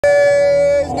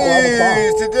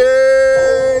News,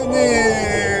 today's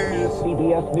news.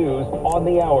 CBS News on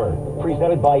the hour,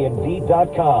 presented by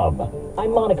Indeed.com.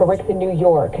 I'm Monica Ricks in New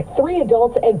York. 3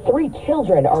 adults and 3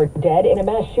 children are dead in a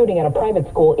mass shooting at a private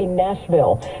school in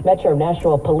Nashville. Metro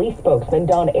Nashville police spokesman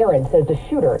Don Aaron says the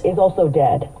shooter is also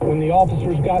dead. When the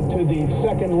officers got to the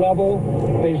second level,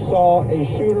 they saw a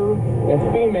shooter, a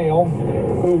female,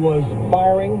 who was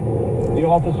firing. The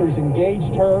officers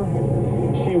engaged her.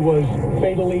 She was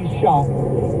fatally shot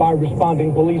by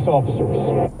responding police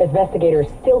officers. Investigators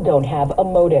still don't have a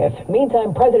motive.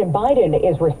 Meantime, President Biden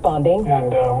is responding. And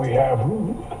we have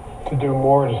to do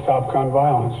more to stop gun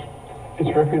violence. It's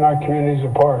ripping our communities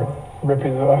apart,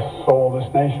 ripping the soul of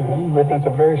this nation, and ripping at the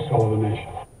very soul of the nation.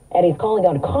 And he's calling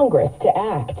on Congress to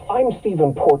act. I'm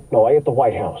Stephen Portnoy at the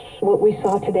White House. What we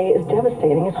saw today is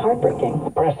devastating. It's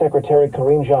heartbreaking. Press Secretary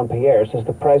Karine Jean-Pierre says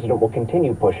the president will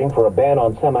continue pushing for a ban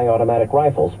on semi-automatic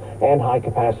rifles and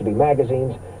high-capacity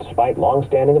magazines, despite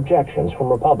long-standing objections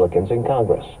from Republicans in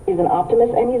Congress. He's an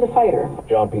optimist and he's a fighter.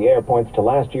 Jean-Pierre points to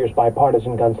last year's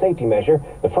bipartisan gun safety measure,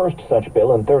 the first such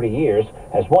bill in 30 years,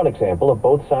 as one example of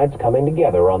both sides coming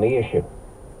together on the issue.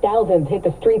 Thousands hit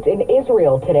the streets in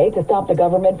Israel today to stop the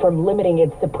government from limiting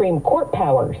its Supreme Court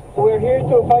powers. We're here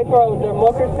to fight for our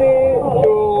democracy,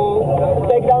 to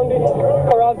take down this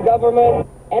corrupt government.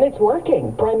 And it's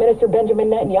working. Prime Minister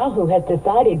Benjamin Netanyahu has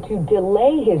decided to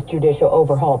delay his judicial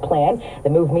overhaul plan.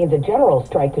 The move means a general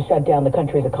strike to shut down the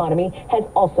country's economy has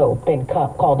also been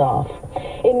called off.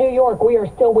 In New York, we are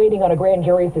still waiting on a grand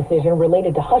jury's decision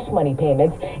related to hush money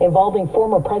payments involving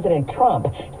former President Trump.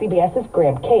 CBS's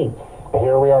Graham Cates.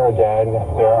 Here we are again.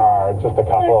 There are just a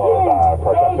couple of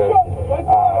protesters.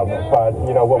 But,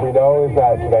 what we know is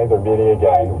that today they're meeting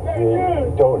again. We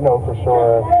don't know for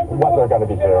sure what they're going to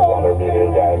be doing while they're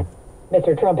meeting again.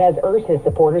 Mr. Trump has urged his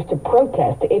supporters to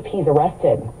protest if he's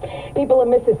arrested. People in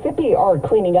Mississippi are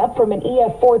cleaning up from an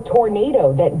EF4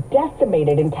 tornado that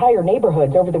decimated entire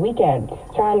neighborhoods over the weekend.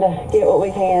 Trying to get what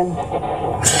we can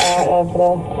out of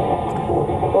the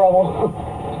rubble.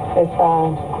 It's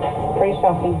pretty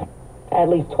shocking. At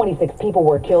least 26 people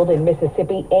were killed in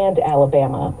Mississippi and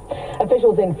Alabama.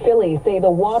 Officials in Philly say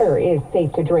the water is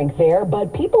safe to drink there,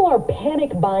 but people are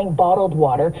panic buying bottled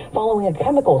water following a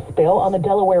chemical spill on the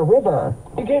Delaware River.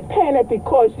 You get panicked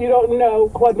because you don't know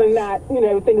whether or not,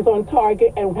 everything's on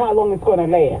target and how long it's going to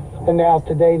last. And now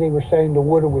today they were saying the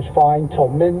water was fine till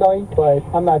midnight, but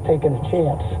I'm not taking a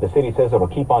chance. The city says it will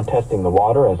keep on testing the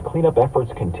water as cleanup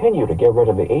efforts continue to get rid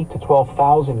of the 8,000 to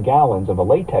 12,000 gallons of a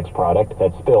latex product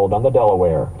that spilled on the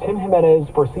Delaware. Tim Jimenez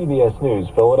for CBS News,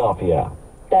 Philadelphia.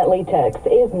 That latex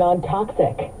is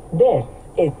non-toxic. This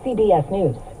is CBS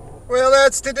News. Well,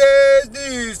 that's today's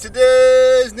news.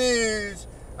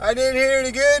 I didn't hear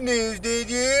any good news, did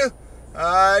you?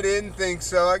 I didn't think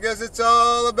so. I guess it's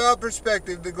all about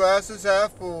perspective. The glass is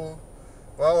half full.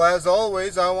 Well, as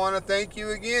always, I want to thank you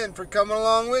again for coming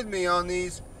along with me on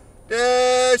these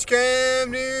Dashcam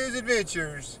News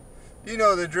adventures. You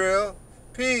know the drill.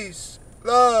 Peace,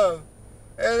 love,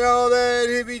 and all that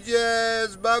hippie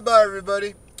jazz. Bye-bye,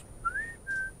 everybody.